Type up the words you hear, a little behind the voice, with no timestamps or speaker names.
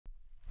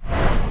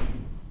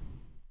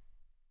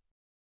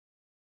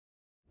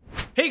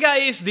Hey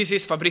guys, this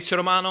is Fabrizio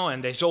Romano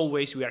and as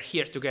always we are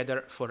here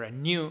together for a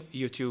new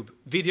YouTube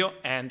video,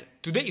 and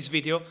today's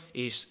video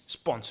is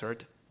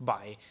sponsored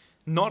by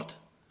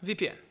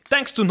NordVPN.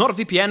 Thanks to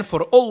NordVPN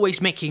for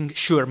always making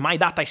sure my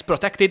data is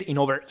protected in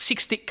over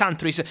 60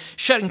 countries,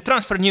 sharing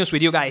transfer news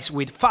with you guys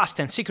with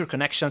fast and secure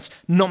connections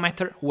no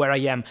matter where I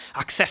am.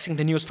 Accessing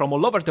the news from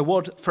all over the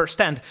world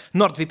firsthand,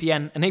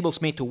 NordVPN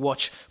enables me to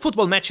watch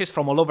football matches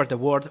from all over the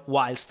world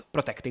whilst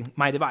protecting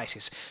my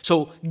devices.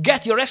 So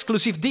get your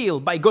exclusive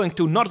deal by going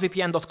to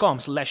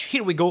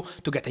nordvpn.com/herewego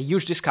to get a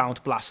huge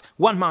discount plus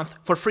 1 month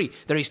for free.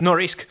 There is no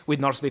risk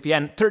with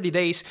NordVPN, 30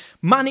 days,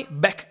 money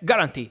back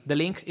guarantee. The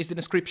link is in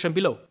the description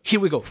below. Here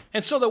we go.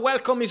 And so the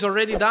welcome is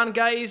already done,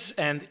 guys,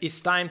 and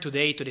it's time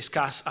today to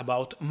discuss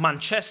about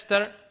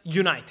Manchester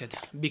United,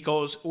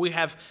 because we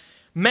have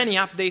many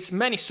updates,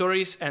 many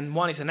stories, and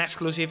one is an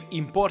exclusive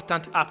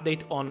important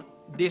update on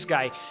this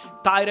guy,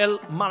 Tyrell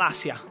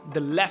Malacia,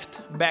 the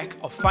left back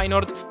of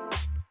Feyenoord.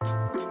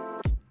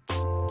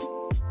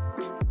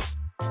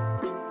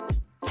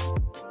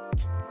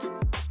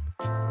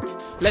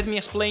 Let me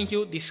explain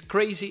you this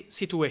crazy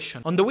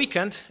situation. On the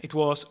weekend, it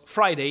was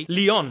Friday,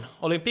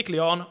 Olympique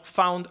Lyon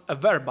found a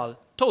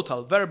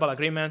total verbal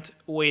agreement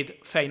with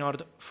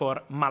Feyenoord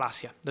for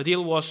Malacia. The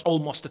deal was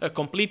almost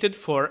completed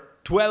for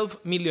 12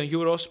 million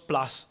euros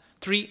plus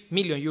 3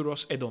 million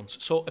euros add-ons.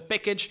 So a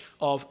package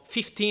of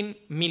 15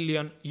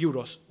 million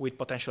euros with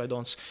potential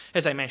add-ons,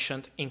 as I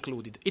mentioned,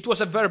 included. It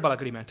was a verbal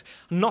agreement,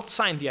 not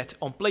signed yet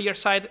on player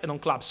side and on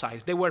club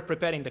side. They were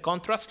preparing the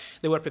contracts,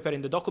 they were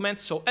preparing the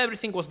documents, so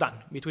everything was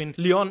done between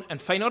Lyon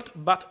and Feyenoord,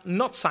 but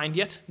not signed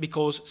yet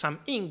because some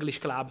English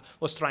club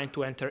was trying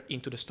to enter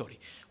into the story.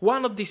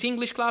 One of these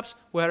English clubs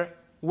were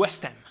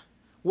West Ham.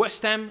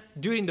 West Ham,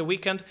 during the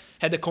weekend,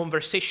 had a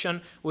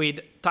conversation with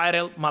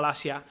Tyrell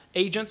Malacia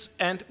agents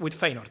and with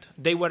Feyenoord.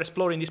 They were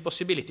exploring this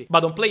possibility.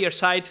 But on player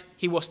side,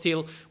 he was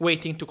still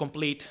waiting to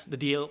complete the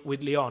deal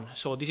with Lyon.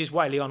 So this is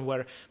why Lyon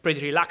were pretty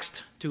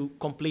relaxed to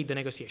complete the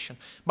negotiation.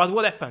 But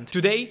what happened?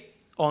 Today,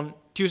 on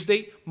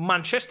Tuesday,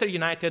 Manchester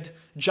United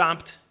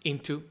jumped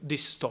into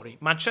this story.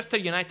 Manchester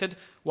United,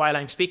 while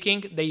I'm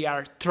speaking, they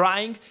are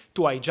trying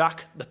to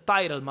hijack the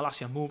Tyrell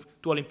Malacia move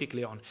to Olympique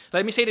Lyon.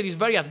 Let me say that it's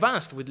very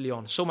advanced with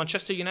Lyon, so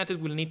Manchester United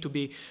will need to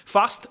be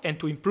fast and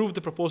to improve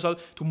the proposal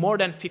to more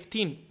than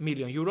 15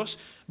 million euros,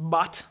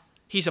 but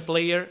he's a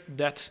player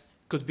that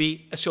could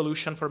be a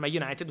solution for Man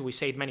United. We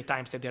said many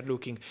times that they're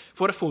looking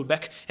for a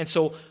fullback, and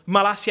so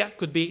Malacia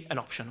could be an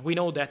option. We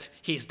know that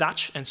he is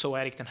Dutch, and so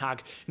Erik ten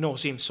Hag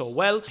knows him so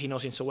well. He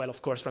knows him so well,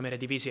 of course, from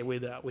Eredivisie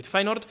with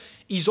Feyenoord.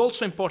 It's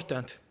also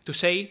important to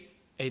say,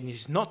 and it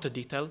is not a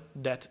detail,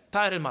 that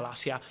Tyrell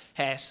Malacia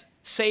has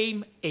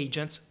same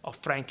agents of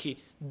Frankie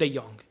de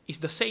Jong. It's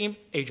the same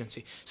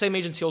agency. Same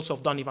agency also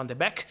of Donny van de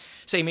Beek,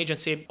 same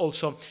agency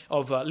also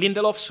of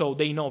Lindelof, so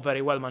they know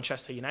very well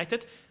Manchester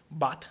United,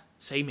 but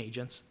same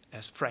agents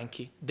as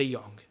Frankie de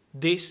Jong.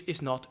 This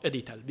is not a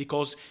detail,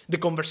 because the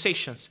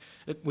conversations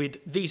with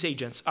these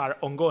agents are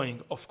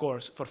ongoing, of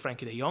course, for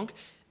Frankie de Jong,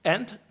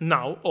 and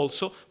now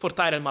also for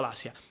Tyrell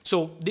Malacia.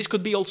 So this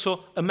could be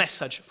also a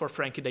message for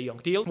Frankie de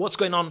Jong deal. What's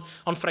going on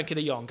Frankie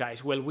de Jong,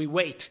 guys? Well, we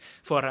wait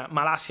for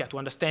Malacia to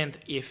understand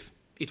if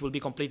it will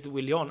be completed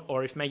with Lyon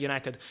or if Man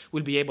United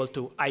will be able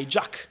to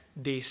hijack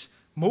this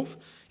move.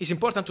 It's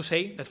important to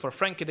say that for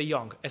Frankie de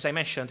Jong, as I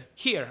mentioned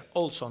here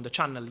also on the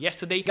channel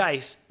yesterday,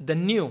 guys, the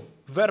new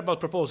verbal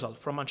proposal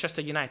from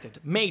Manchester United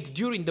made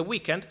during the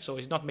weekend, so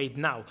it's not made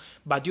now,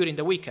 but during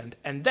the weekend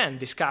and then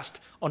discussed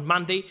on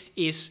Monday,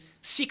 is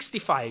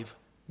 65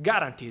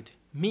 guaranteed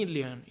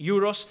million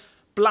euros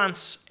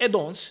plus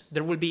add-ons.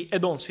 There will be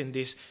add-ons in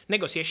this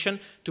negotiation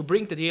to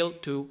bring the deal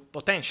to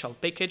potential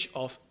package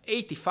of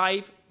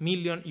 85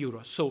 million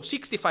euros. So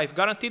 65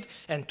 guaranteed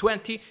and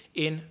 20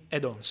 in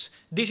add-ons.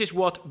 This is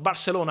what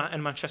Barcelona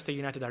and Manchester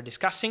United are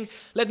discussing.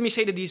 Let me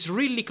say that it's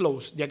really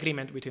close, the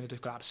agreement between the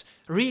two clubs.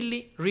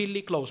 Really,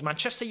 really close.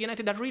 Manchester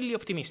United are really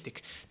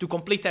optimistic to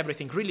complete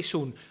everything really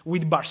soon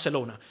with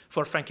Barcelona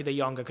for Frankie de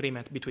Jong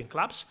agreement between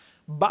clubs,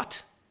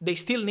 but they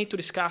still need to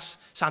discuss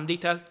some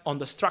details on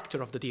the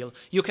structure of the deal.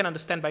 You can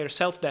understand by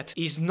yourself that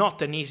it's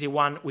not an easy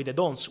one with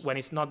add-ons when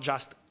it's not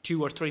just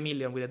 2 or 3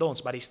 million with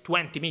add-ons, but it's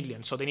 20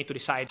 million. So they need to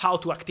decide how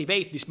to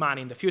activate this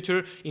money in the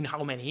future, in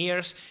how many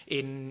years,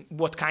 in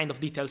what kind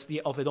of details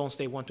of add-ons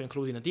they want to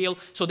include in the deal.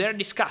 So they're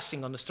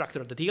discussing on the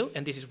structure of the deal,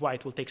 and this is why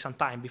it will take some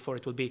time before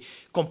it will be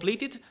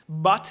completed.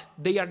 But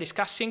they are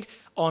discussing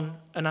on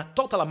a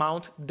total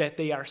amount that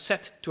they are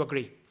set to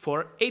agree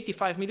for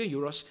 85 million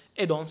euros,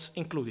 add-ons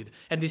included.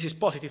 And this is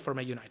positive for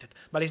Man United.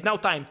 But it's now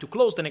time to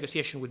close the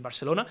negotiation with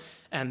Barcelona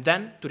and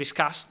then to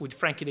discuss with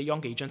Frankie de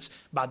Jong agents,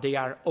 but they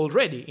are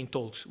already in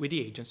talks with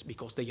the agents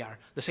because they are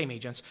the same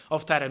agents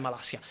of Tyrell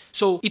Malacia.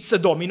 So it's a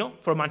domino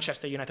for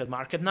Manchester United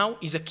market now.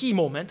 It's a key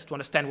moment to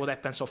understand what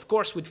happens, of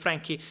course, with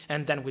Frankie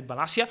and then with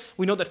Malacia.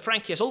 We know that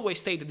Frankie has always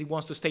stated he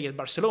wants to stay at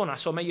Barcelona,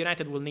 so Man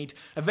United will need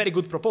a very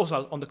good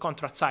proposal on the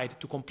contract side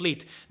to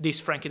complete this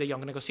Frankie de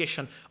Jong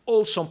negotiation,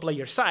 also on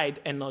player side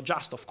and not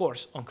just, of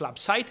course, on club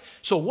side.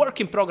 So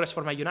work in progress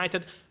for Man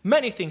United.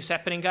 Many things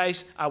happening,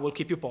 guys. I will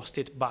keep you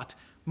posted, but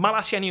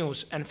Malacia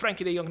news and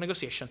Frankie de Jong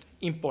negotiation,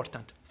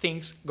 important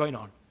things going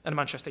on at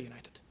Manchester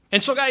United.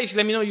 And so guys,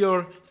 let me know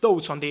your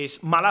thoughts on this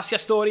Malacia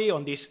story,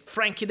 on this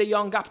Frankie de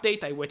Jong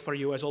update. I wait for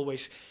you as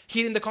always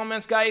here in the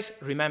comments, guys.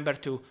 Remember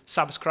to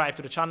subscribe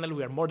to the channel.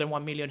 We are more than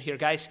 1 million here,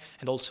 guys.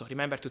 And also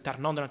remember to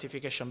turn on the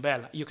notification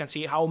bell. You can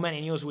see how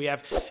many news we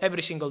have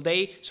every single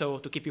day. So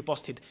to keep you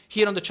posted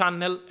here on the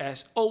channel,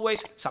 as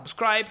always,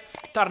 subscribe,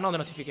 turn on the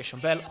notification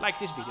bell, like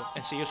this video,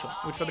 and see you soon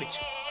with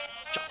Fabrizio.